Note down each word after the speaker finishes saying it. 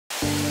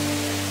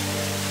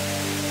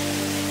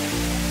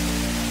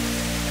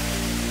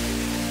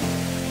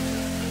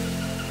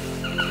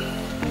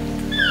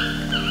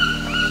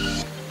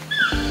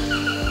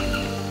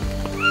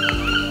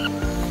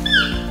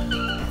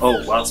Oh,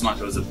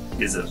 Wildsumaco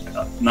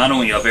is not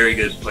only a very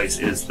good place,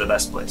 it is the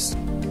best place.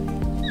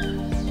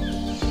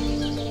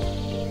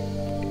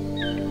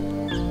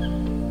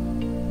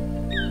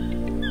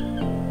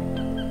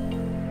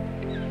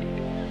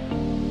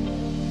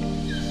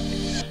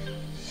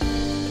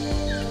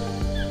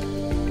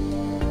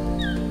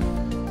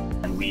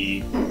 And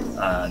we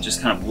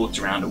just kind of looked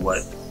around at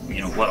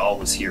what all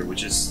was here,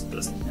 which is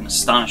an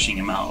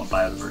astonishing amount of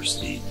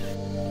biodiversity.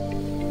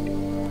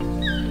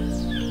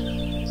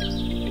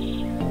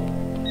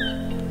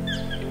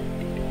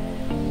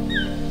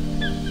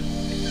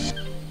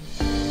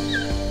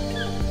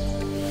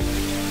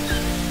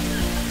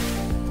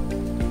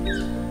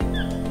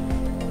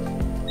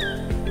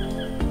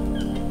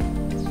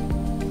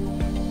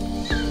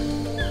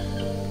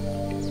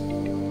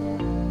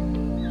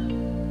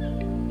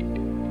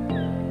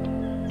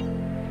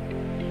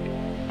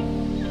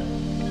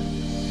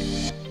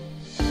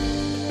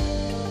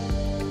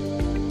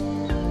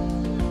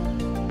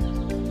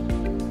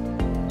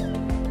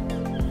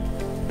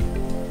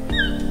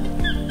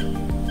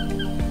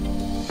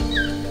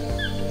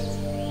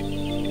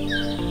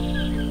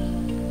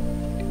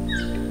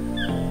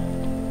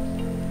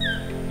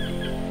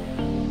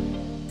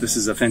 This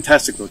is a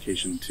fantastic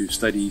location to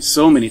study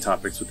so many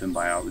topics within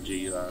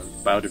biology,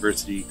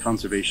 biodiversity,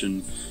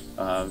 conservation,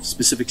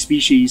 specific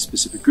species,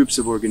 specific groups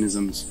of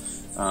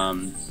organisms.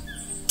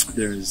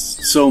 There's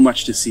so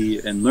much to see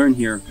and learn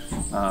here.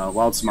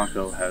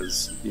 Wildsumaco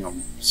has,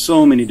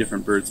 so many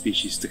different bird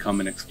species to come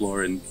and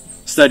explore and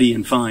study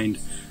and find.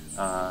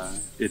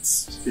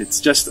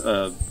 It's just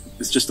a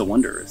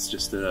wonder. It's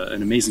just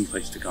an amazing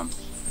place to come.